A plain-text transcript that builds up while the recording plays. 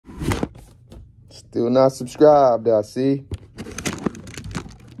Still not subscribed, I see.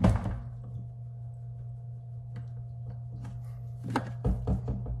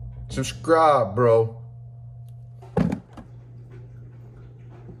 Subscribe, bro.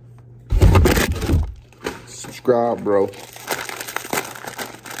 Subscribe, bro.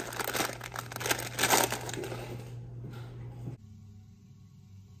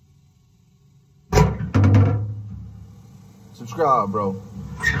 Subscribe, bro.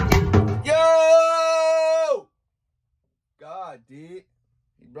 Yo! God did.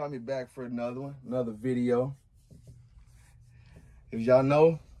 He brought me back for another video. If y'all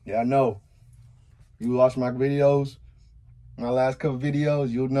know, y'all know. You watch my videos, my last couple videos,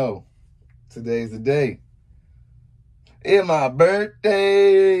 you'll know. Today's the day. It's my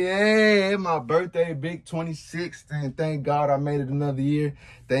birthday. Yeah, it's my birthday, big 26th. And thank God I made it another year.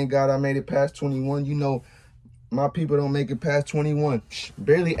 Thank God I made it past 21. You know, my people don't make it past 21.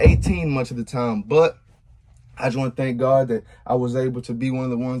 Barely 18 much of the time. But I just want to thank God that I was able to be one of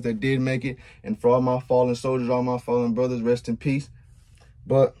the ones that did make it. And for all my fallen soldiers, all my fallen brothers, rest in peace.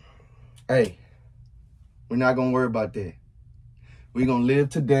 But, hey, we're not going to worry about that. We're going to live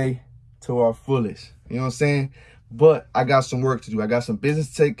today to our fullest. You know what I'm saying? But I got some work to do. I got some business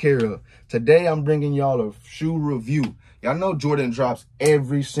to take care of. Today, I'm bringing y'all a shoe review. Y'all know Jordan drops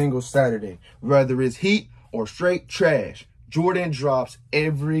every single Saturday. Whether it's heat or straight trash, Jordan drops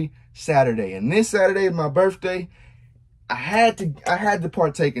every Saturday. And this Saturday is my birthday. I had to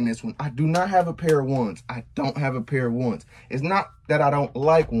partake in this one. I do not have a pair of ones. I don't have a pair of ones. It's not that I don't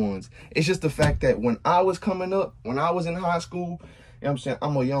like ones. It's just the fact that when I was coming up, when I was in high school, you know what I'm saying,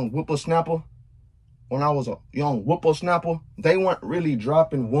 I'm a young whippersnapper. When I was a young whippersnapper, they weren't really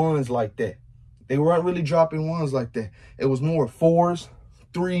dropping ones like that. They weren't really dropping ones like that. It was more 4s,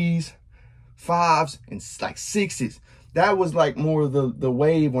 3s, 5s, and like 6s. That was like more of the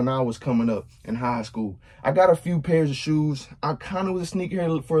wave when I was coming up in high school. I got a few pairs of shoes. I kind of was a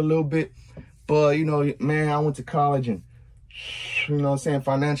sneakerhead for a little bit. But, you know, man, I went to college and, you know what I'm saying,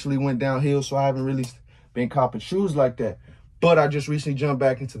 financially went downhill. So I haven't really been copping shoes like that. But I just recently jumped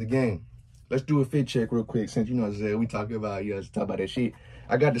back into the game. Let's do a fit check real quick. Since, you know what I'm saying, we talking about, let's talk about that shit.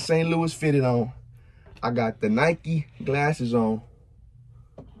 I got the St. Louis fitted on. I got the Nike glasses on.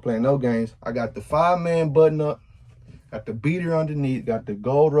 Playing no games. I got the 5-man button up. Got the beater underneath, got the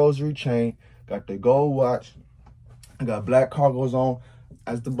gold rosary chain, got the gold watch. I got black cargos on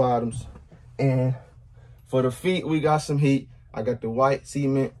as the bottoms. And for the feet, we got some heat. I got the white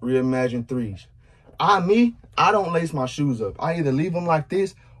cement reimagined 3s. I don't lace my shoes up. I either leave them like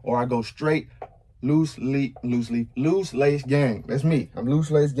this or I go straight loose lace gang. That's me. I'm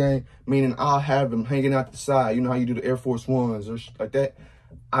loose lace gang, meaning I'll have them hanging out the side. You know how you do the Air Force Ones or like that?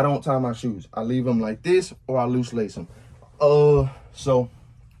 I don't tie my shoes. I leave them like this or I loose lace them. So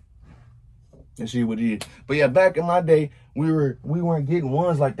let's see what it is. But yeah, back in my day, we weren't getting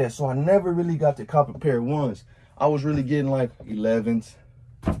ones like that. So I never really got to cop a pair of ones. I was really getting like 11s,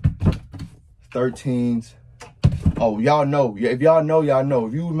 13s. Oh, y'all know. If y'all know, y'all know.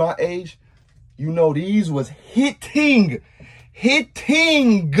 If you was my age, you know these was hitting.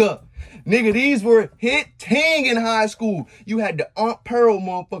 Nigga, these were hitting in high school. You had the Aunt Pearl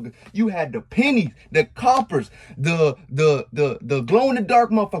motherfuckers. You had the pennies, the coppers, the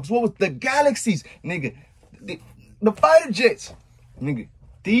glow-in-the-dark motherfuckers. What was the galaxies? Nigga, the fighter jets. Nigga,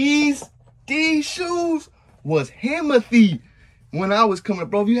 these shoes was Himothy when I was coming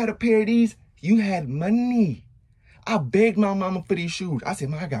up. Bro, if you had a pair of these, you had money. I begged my mama for these shoes. I said,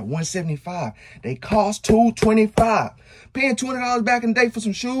 man, I got $175. They cost $225. Paying $200 back in the day for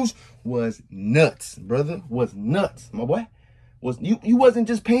some shoes was nuts, brother. Was nuts, my boy. You wasn't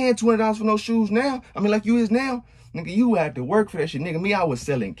just paying $200 for no shoes now. I mean, like you is now. Nigga, you had to work for that shit. Nigga, me, I was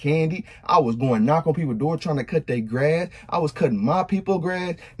selling candy. I was going knock on people's door trying to cut their grass. I was cutting my people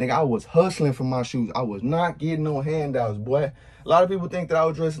grass. Nigga, I was hustling for my shoes. I was not getting no handouts, boy. A lot of people think that I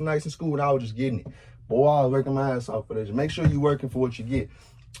was dressing nice in school and I was just getting it. Boy, I was working my ass off for this. Make sure you working for what you get.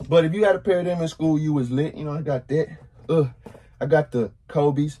 But if you had a pair of them in school, you was lit. You know, I got that. I got the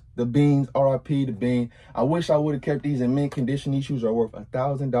Kobe's, the Beans, RIP, the Bean. I wish I would have kept these in mint condition. These shoes are worth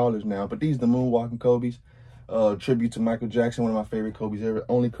 $1,000 now. But these the Moonwalking Kobe's. Tribute to Michael Jackson, one of my favorite Kobe's ever.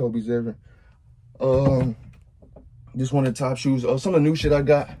 Only Kobe's ever. Just one of the top shoes. Some of the new shit I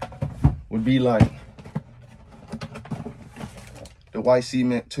got would be like the white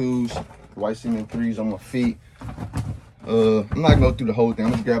cement 2s, white cement 3s on my feet. I'm not gonna go through the whole thing.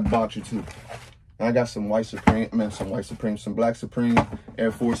 I'm gonna grab a box or two. And I got some white Supreme, some black Supreme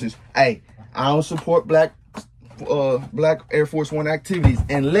Air Forces. Hey, I don't support black Air Force One activities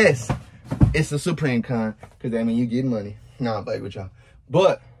unless it's a Supreme kind, because that means you get money. Nah, I'm back with y'all.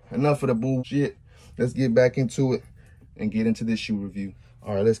 But enough of the bullshit. let's get back into it and get into this shoe review.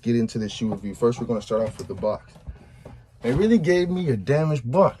 All right, let's get into this shoe review. First, we're gonna start off with the box. They really gave me a damaged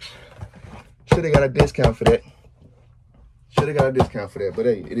box. Should have got a discount for that. Should have got a discount for that, but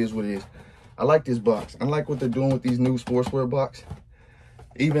hey, it is what it is. I like this box. I like what they're doing with these new sportswear box.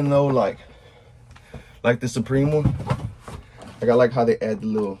 Even though like the Supreme one, like I like how they add the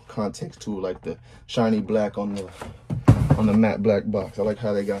little context to it, like the shiny black on the matte black box. I like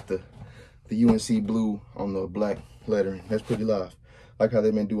how they got the UNC blue on the black lettering. That's pretty live. I like how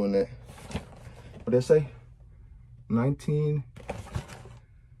they've been doing that. What they say?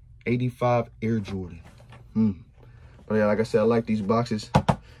 1985 Air Jordan. But yeah, like I said, I like these boxes,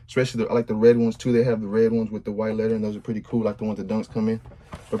 especially I like the red ones too. They have the red ones with the white lettering. Those are pretty cool, like the ones the dunks come in.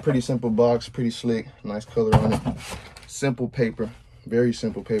 But pretty simple box, pretty slick, nice color on it. Simple paper, very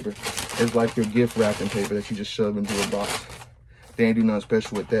simple paper. It's like your gift wrapping paper that you just shove into a box. They ain't do nothing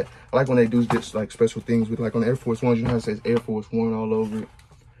special with that. I like when they do this like special things with, like on the Air Force Ones, you know how it says Air Force One all over it.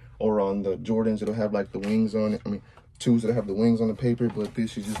 Or on the Jordans, it'll have like the wings on it. I mean, twos that have the wings on the paper, but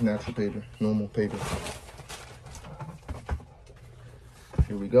this is just natural paper, normal paper.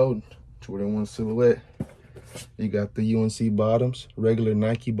 Here we go, Jordan 1 silhouette. You got the UNC bottoms, regular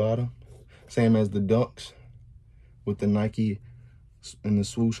Nike bottom, same as the dunks, with the Nike and the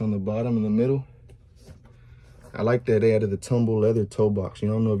swoosh on the bottom in the middle. I like that they added the tumble leather toe box. You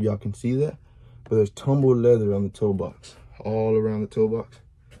don't know if y'all can see that, but there's tumble leather on the toe box, all around the toe box.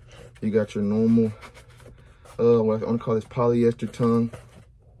 You got your normal, what I want to call this polyester tongue.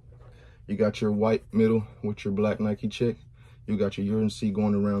 You got your white middle with your black Nike check. You got your UNC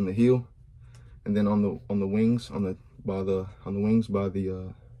going around the heel, and then on the wings, by the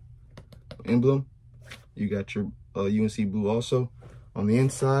emblem, you got your UNC blue also. On the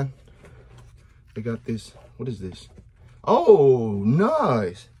inside, they got this. What is this? Oh,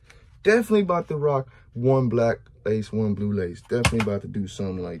 nice! Definitely about to rock one black lace, one blue lace. Definitely about to do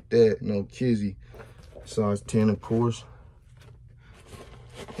something like that. No kizzy. Size 10, of course.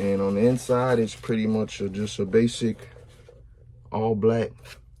 And on the inside, it's pretty much just a basic all black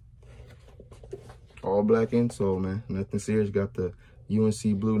insole, man. Nothing serious. Got the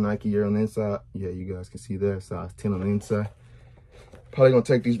UNC blue Nike Air on the inside. Yeah, you guys can see that. Size 10 on the inside. Probably gonna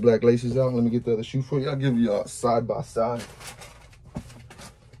take these black laces out. Let me get the other shoe for you. I'll give you a side by side.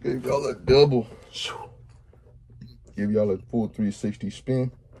 Give y'all a double. Give y'all a full 360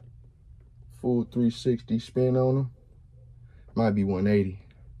 spin. Full 360 spin on them. Might be 180.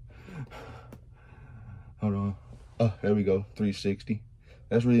 Hold on. Oh, there we go, 360.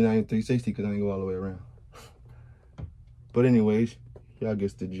 That's really not even 360 because I didn't go all the way around. But anyways, y'all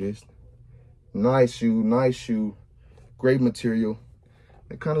get the gist. Nice shoe, great material.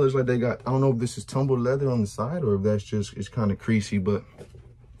 It kind of looks like they got, I don't know if this is tumbled leather on the side or if that's just, it's kind of creasy, but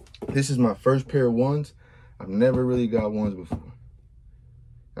this is my first pair of ones. I've never really got ones before.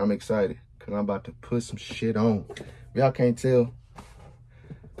 I'm excited because I'm about to put some shit on. Y'all can't tell,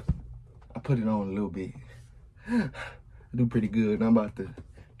 I put it on a little bit. I do pretty good, and I'm about to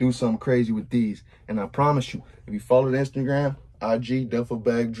do something crazy with these. And I promise you, if you follow the Instagram, IG,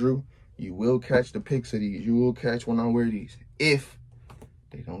 DuffleBagDrew, you will catch the pics of these. You will catch when I wear these, if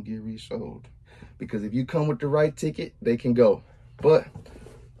they don't get resold. Because if you come with the right ticket, they can go. But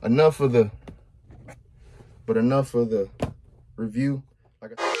enough of the review.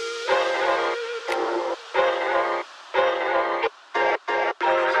 Like I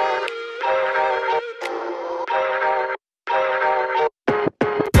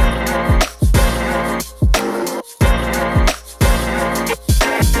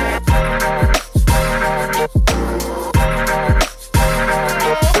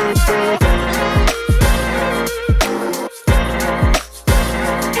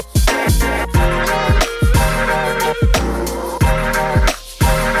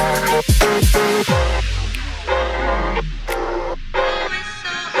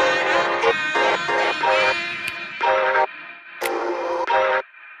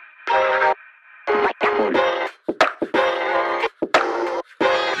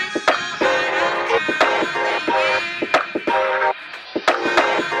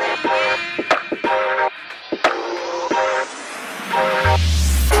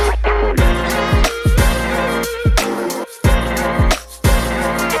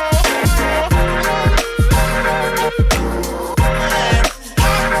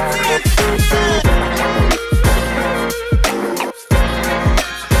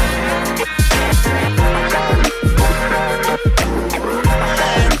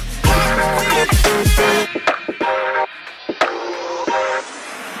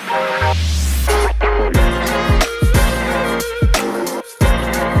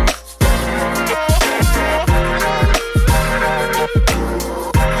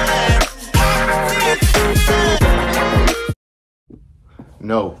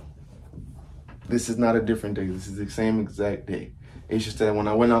No, this is not a different day. This is the same exact day. It's just that when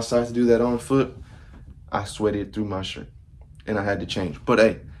I went outside to do that on foot, I sweated through my shirt and I had to change. But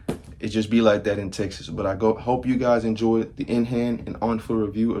hey, it just be like that in Texas. But I hope you guys enjoyed the in-hand and on-foot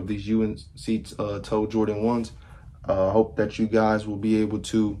review of these UNC TOE Jordan 1s. I hope that you guys will be able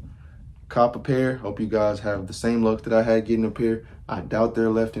to cop a pair. Hope you guys have the same luck that I had getting a pair. I doubt they're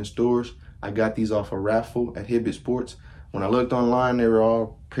left in stores. I got these off a raffle at Hibbett Sports. When I looked online, they were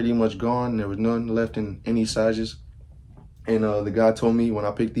all pretty much gone. There was none left in any sizes. And the guy told me when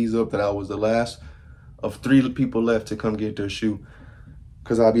I picked these up that I was the last of 3 people left to come get their shoe.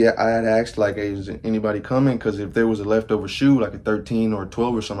 Cause I had asked like, hey, is anybody coming? Cause if there was a leftover shoe, like a 13 or a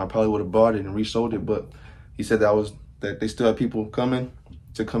 12 or something, I probably would have bought it and resold it. But he said that they still have people coming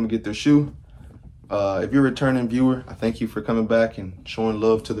to come get their shoe. If you're a returning viewer, I thank you for coming back and showing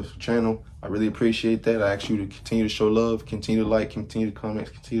love to the channel. I really appreciate that. I ask you to continue to show love, continue to like, continue to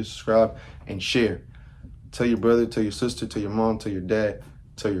comment, continue to subscribe, and share. Tell your brother, tell your sister, tell your mom, tell your dad,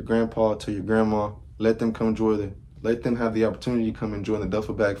 tell your grandpa, tell your grandma. Let them come let them have the opportunity to come and join the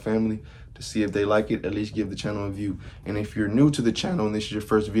Duffel Bag family to see if they like it, at least give the channel a view. And if you're new to the channel and this is your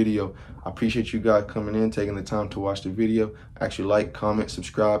first video, I appreciate you guys coming in, taking the time to watch the video. Actually like, comment,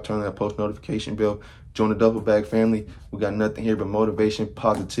 subscribe, turn on that post notification bell. Join the Duffel Bag family. We got nothing here but motivation,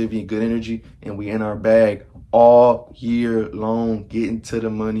 positivity, good energy, and we in our bag all year long, getting to the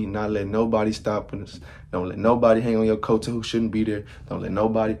money, not letting nobody stop us. Don't let nobody hang on your coattail who shouldn't be there. Don't let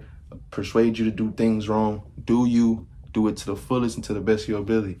nobody persuade you to do things wrong. Do you, do it to the fullest and to the best of your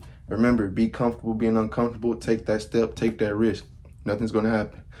ability. Remember, be comfortable being uncomfortable. Take that step, take that risk. Nothing's gonna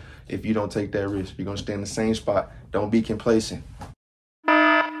happen if you don't take that risk. You're gonna stay in the same spot. Don't be complacent.